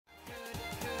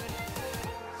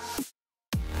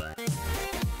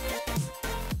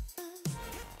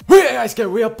Hey guys,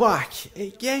 we are back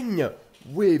again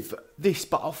with this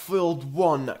Battlefield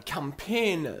 1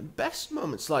 campaign best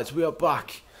moments, lads. We are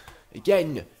back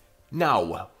again.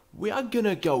 Now, we are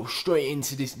gonna go straight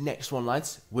into this next one,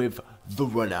 lads, with the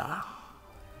runner.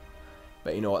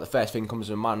 But you know what, the first thing comes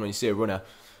to mind when you see a runner.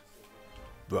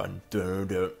 Run,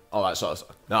 all that sort of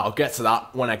stuff. Now, I'll get to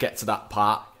that when I get to that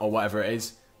part, or whatever it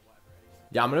is.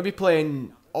 Yeah, I'm gonna be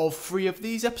playing all 3 of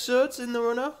these episodes in the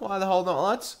runner. Why the hell not,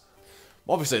 lads?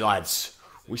 Obviously, lads,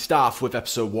 we start off with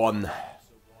episode 1,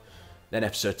 then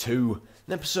episode 2,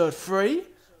 then episode 3,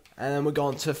 and then we're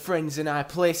going to Friends in High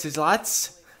Places,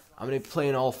 lads. I'm going to be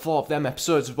playing all 4 of them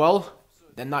episodes as well.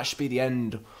 Then that should be the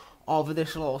end of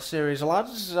this little series,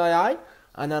 lads, aye.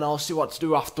 And then I'll see what to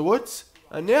do afterwards.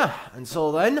 And yeah,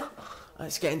 until then,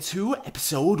 let's get into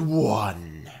episode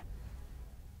 1.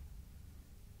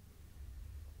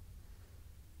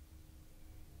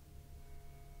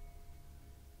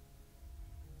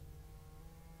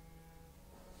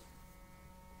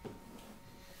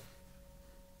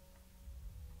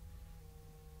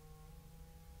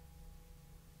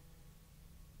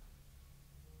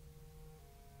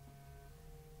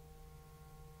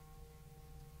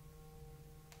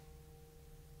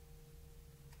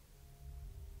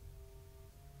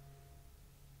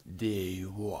 Day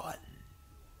 1.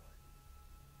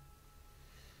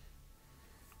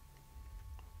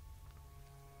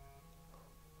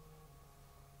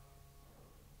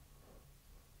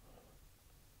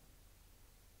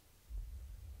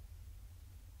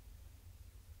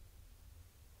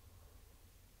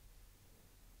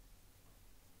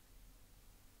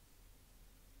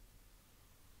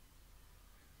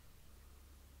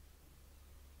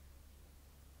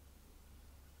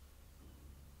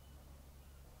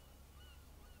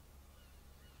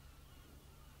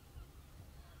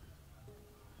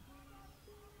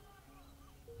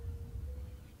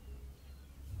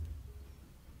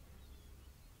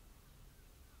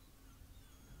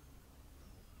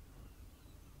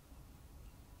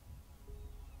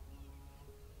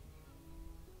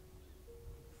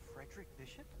 Frederick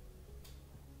Bishop?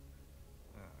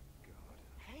 Oh, God.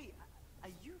 Hey, are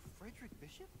you Frederick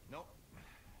Bishop? Nope.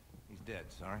 He's dead,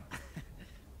 sorry.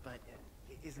 But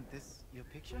isn't this your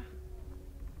picture?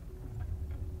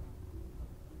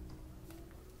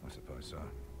 I suppose so.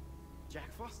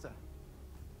 Jack Foster.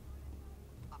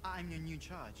 I'm your new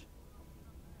charge.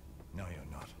 No,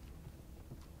 you're not.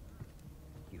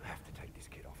 You have to take this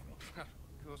kid off me.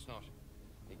 Of course not.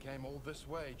 He came all this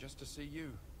way just to see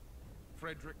you.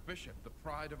 Frederick Bishop, the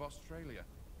pride of Australia.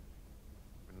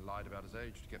 Been lied about his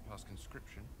age to get past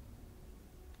conscription.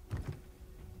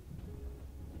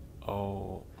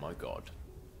 Oh my god.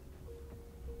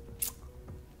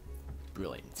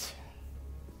 Brilliant.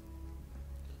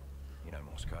 You know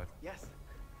Morse code? Yes.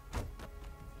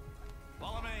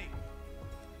 Follow me!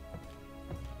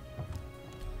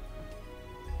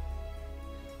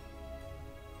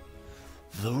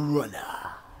 The runner.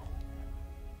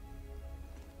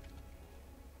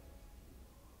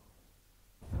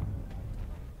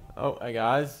 Oh, hey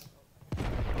guys.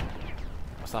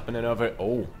 What's happening over here?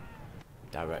 Oh.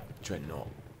 Direct Dreadnought.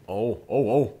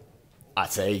 Oh. I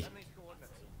see.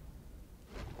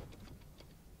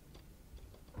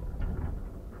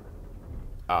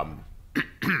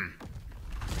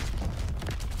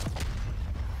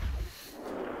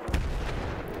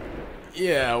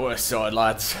 Yeah, we're sorted,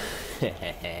 lads.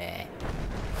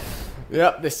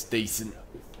 Yep, this is decent.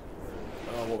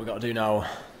 Oh, what we gotta do now?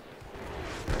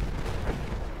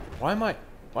 Why am I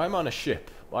on a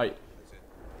ship? Like, That's it.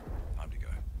 Time to go.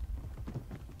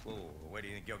 Whoa, where do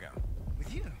you think you're going?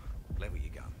 With you? Level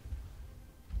your gun.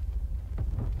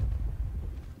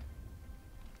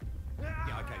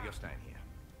 Yeah, okay, you're staying here.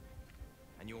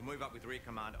 And you will move up with rear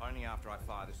command only after I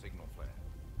fire the signal flare.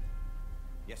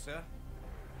 Yes, sir?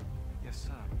 Yes,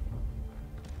 sir.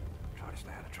 Try to stay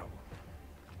out of trouble.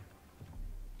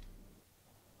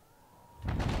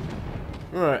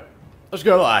 alright. Let's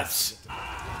go, lads.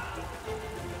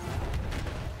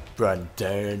 Run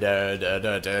down,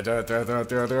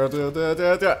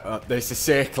 this is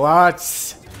sick,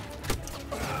 lads.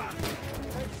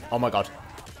 Oh my god.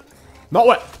 Not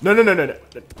wet. No.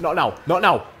 Not now. Not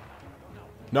now.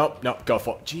 No, go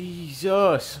for it.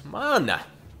 Jesus, man. I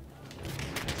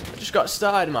just got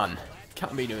started, man.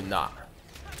 Can't be doing that.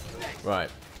 Right.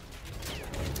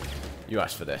 You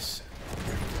asked for this.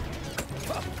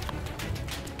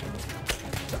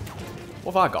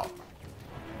 What have I got?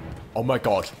 Oh my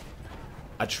god.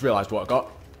 I just realised what I got.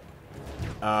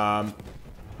 I'm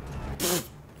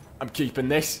keeping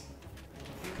this.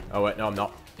 Oh wait, no I'm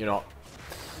not. You're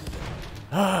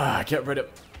not. Get rid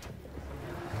of...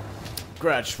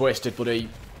 Great, I just wasted bloody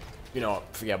You know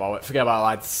what? Forget about it. Forget about it,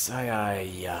 lads.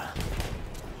 Aye.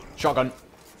 Shotgun.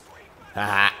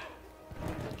 Haha.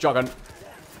 Shotgun.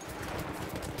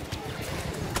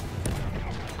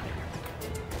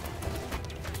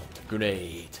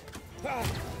 Grenade.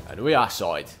 And we are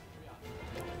side.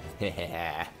 I'm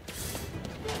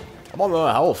on low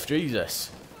health,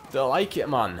 Jesus. Don't like it,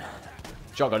 man.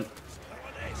 Shotgun.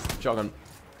 Shotgun.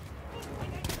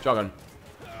 Shotgun.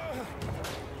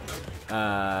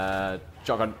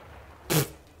 Shotgun.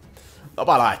 Not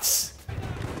bad, lads.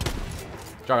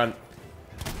 Shotgun.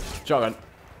 Shotgun.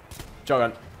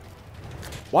 Shotgun.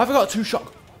 Why have I got two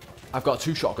shot? I've got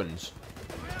two shotguns.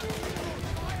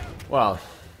 Well.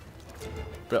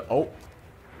 But, oh.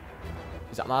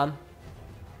 Is that man?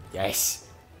 Yes.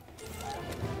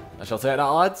 I shall take that,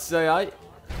 lads. Aye, aye.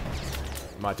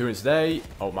 What am I doing today?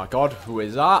 Oh my god, who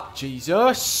is that?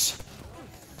 Jesus.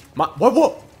 What?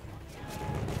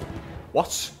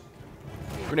 What?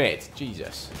 Grenade.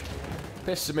 Jesus.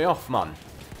 Pissing me off, man.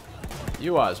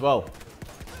 You are as well.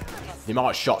 The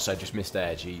amount of shots I just missed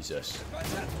there, Jesus.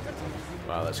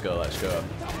 Right, let's go, let's go.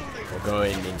 We're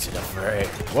going into the fray.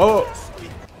 Whoa!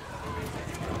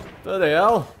 Bloody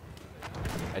hell.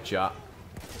 Headshot.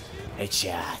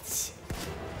 Headshot.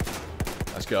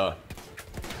 Let's go.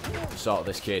 Sort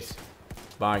this kid.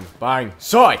 Bang, bang.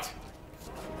 Sight!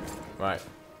 Right.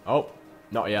 Oh,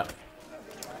 not yet.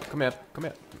 Come here, come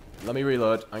here. Let me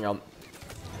reload. Hang on.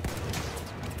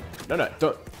 No,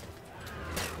 don't.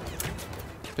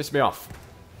 Piss me off.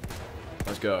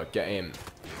 Let's go. Get him.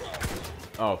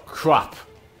 Oh, crap.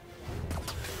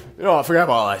 You know what? Forget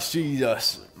about this.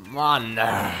 Jesus. Man.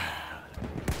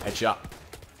 Headshot.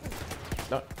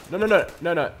 No.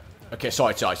 Okay,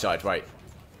 side. Right.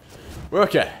 We're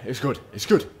okay. It's good. It's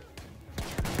good.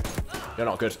 You're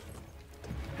not good.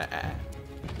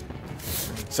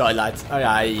 Sorry, lads.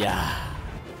 Aye.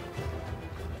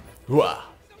 Hooah.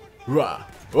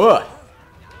 Oh,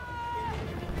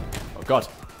 God.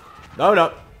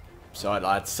 No. Side,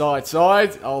 lads.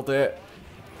 Side. All day.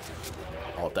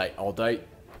 All day.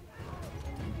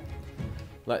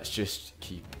 Let's just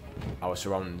keep our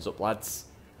surroundings up, lads.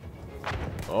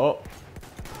 Oh.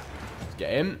 Let's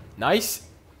get him. Nice.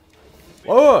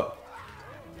 Whoa.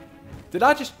 Did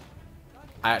I just...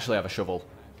 I actually have a shovel.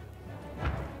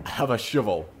 I have a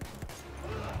shovel.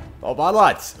 Oh, bad,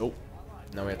 lads. Oh.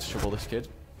 Now we have to shovel this kid.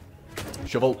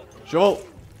 Shovel.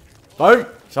 Boom.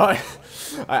 Sorry.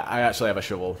 I actually have a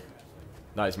shovel.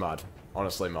 That is mad.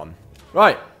 Honestly, man.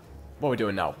 Right. What are we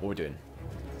doing now? Running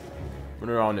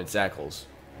around in circles.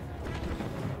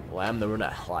 Well, I am the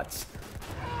runner, lads.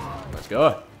 Let's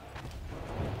go.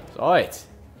 Right.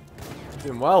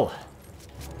 Doing well.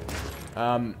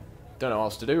 Don't know what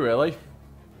else to do, really.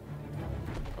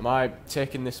 Am I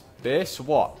taking this base or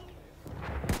what?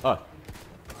 Oh.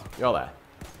 You're there.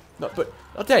 No, but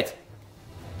not dead.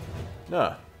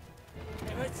 No.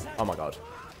 Oh my god.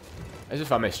 As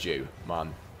if I missed you,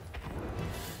 man.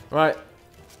 Right.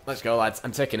 Let's go, lads.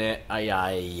 I'm taking it.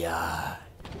 Aye.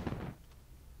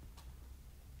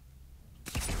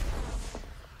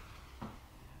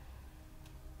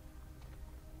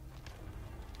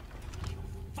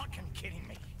 Fucking kidding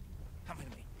me. Come with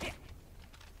me. Here.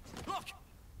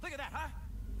 Look at that, huh?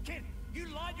 Kid, you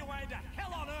lied your way to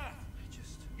hell on earth.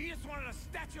 You just wanted a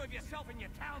statue of yourself in your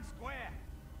town square.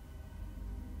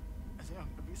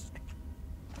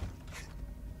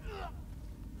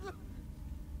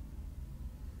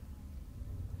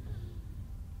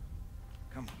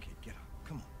 Come on, kid, get up.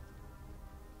 Come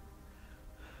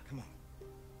on.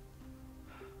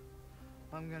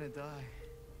 I'm gonna die.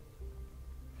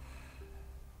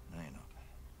 No, you're not.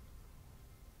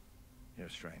 You're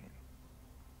Australian.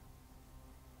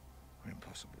 We're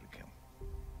impossible to kill.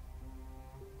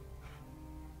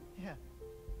 Yeah.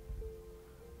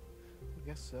 I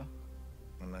guess so.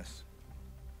 Unless...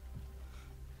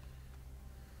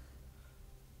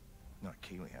 Not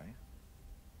Kiwi, are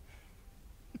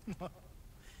you?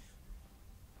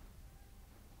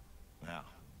 Now,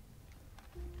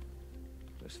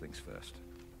 first things first.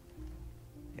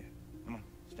 Yeah, come on,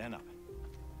 stand up.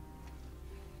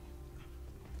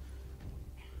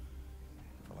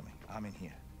 Follow me. Arm in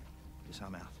here. Just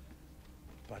arm out.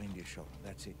 Butt into your shoulder.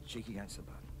 That's it. Cheek against the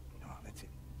butt. Oh, that's it.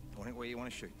 Point it where you want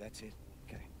to shoot. That's it.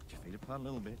 Okay. Put your feet apart a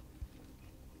little bit.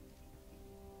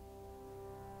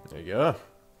 There you go.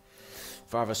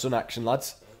 Father-son action,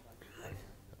 lads.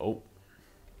 Oh.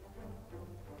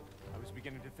 I was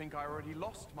beginning to think I already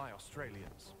lost my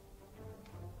Australians.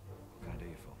 What can I do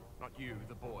you for? Not you,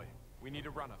 the boy. We need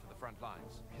a runner for the front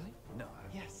lines. Really? No.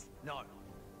 Yes. No.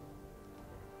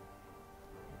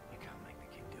 You can't make the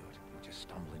kid do it. He'll just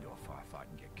stumble into a firefight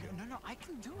and get killed. No, I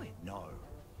can do it. No.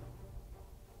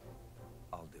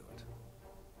 it.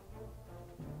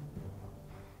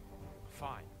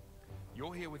 Fine.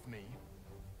 You're here with me,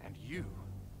 and you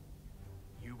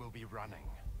will be running.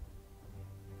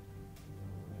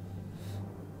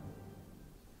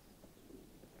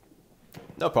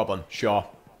 No problem, sure.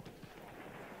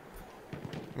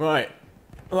 Right,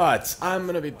 lads, I'm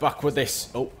gonna be back with this.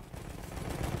 Oh,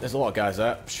 there's a lot of guys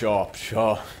there. Sure.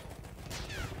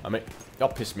 I mean,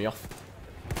 that pissed me off.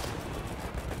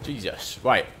 Jesus,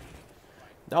 right.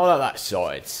 Now that that's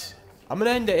sorted, I'm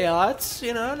gonna end it here, lads.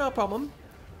 You know, no problem.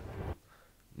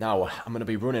 Now, I'm gonna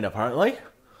be running apparently.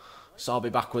 So I'll be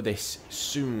back with this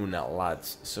soon,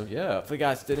 lads. So yeah, if you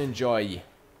guys did enjoy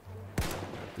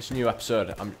this new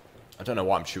episode, I don't know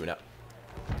what I'm shooting at.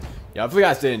 Yeah, if you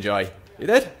guys did enjoy, you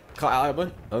did? Click that like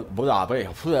button.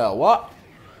 What?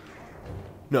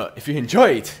 No, if you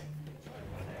enjoyed,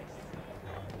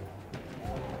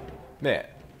 mate,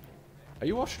 are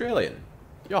you Australian?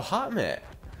 You're hot, mate.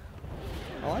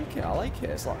 I like it.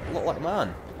 It's like, look like a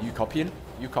man. You copying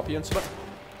something?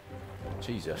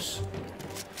 Jesus.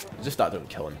 Just that don't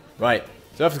kill him. Right.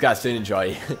 So if you guys did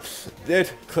enjoy,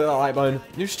 click that like button.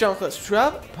 New channel, click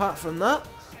subscribe. Apart from that,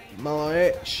 Mallow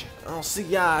H. I'll see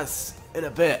you guys in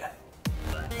a bit.